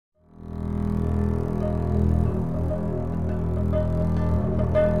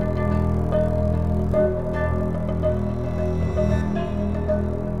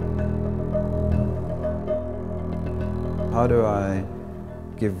how do I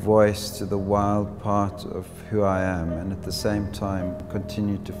give voice to the wild part of who I am and at the same time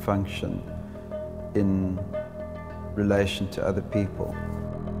continue to function in relation to other people.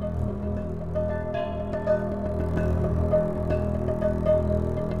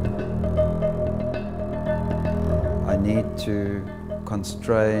 I need to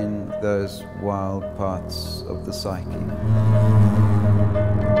constrain those wild parts of the psyche.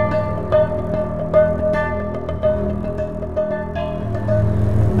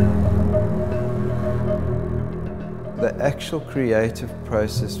 The actual creative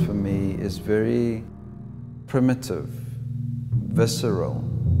process for me is very primitive, visceral.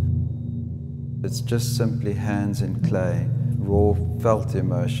 It's just simply hands in clay, raw felt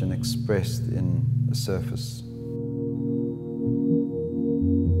emotion expressed in a surface.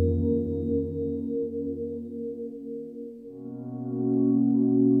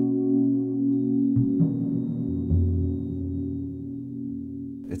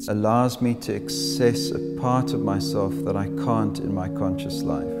 It allows me to access a part of myself that I can't in my conscious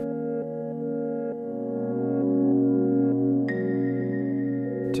life.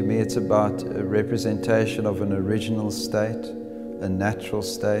 To me, it's about a representation of an original state, a natural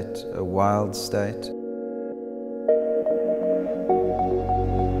state, a wild state.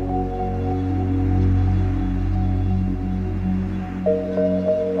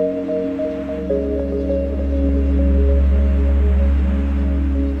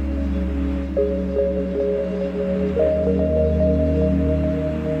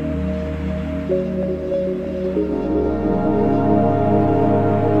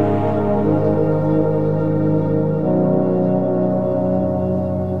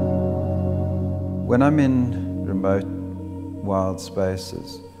 When I'm in remote, wild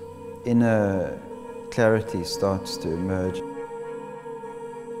spaces, inner clarity starts to emerge.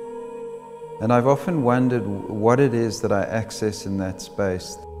 And I've often wondered what it is that I access in that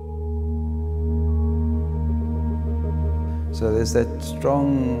space. So there's that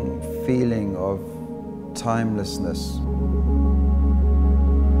strong feeling of timelessness.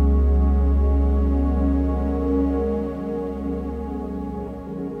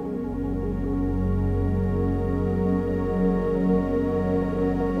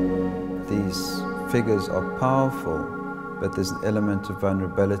 These figures are powerful, but there's an element of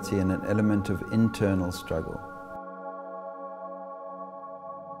vulnerability and an element of internal struggle.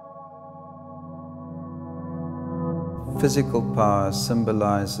 Physical power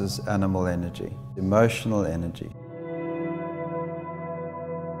symbolizes animal energy, emotional energy.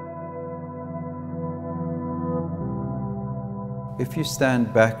 If you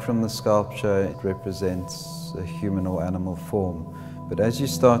stand back from the sculpture, it represents a human or animal form. But as you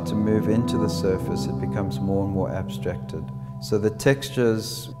start to move into the surface, it becomes more and more abstracted. So the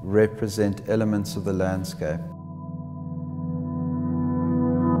textures represent elements of the landscape.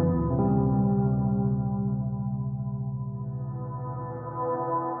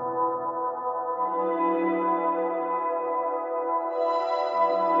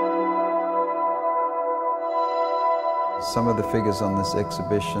 Some of the figures on this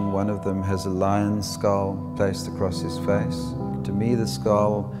exhibition, one of them has a lion's skull placed across his face. To me, the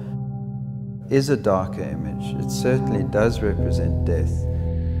skull is a darker image. It certainly does represent death.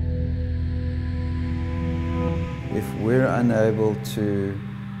 If we're unable to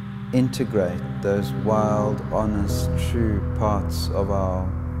integrate those wild, honest, true parts of our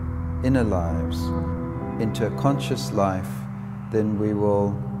inner lives into a conscious life, then we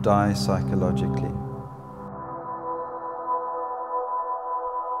will die psychologically.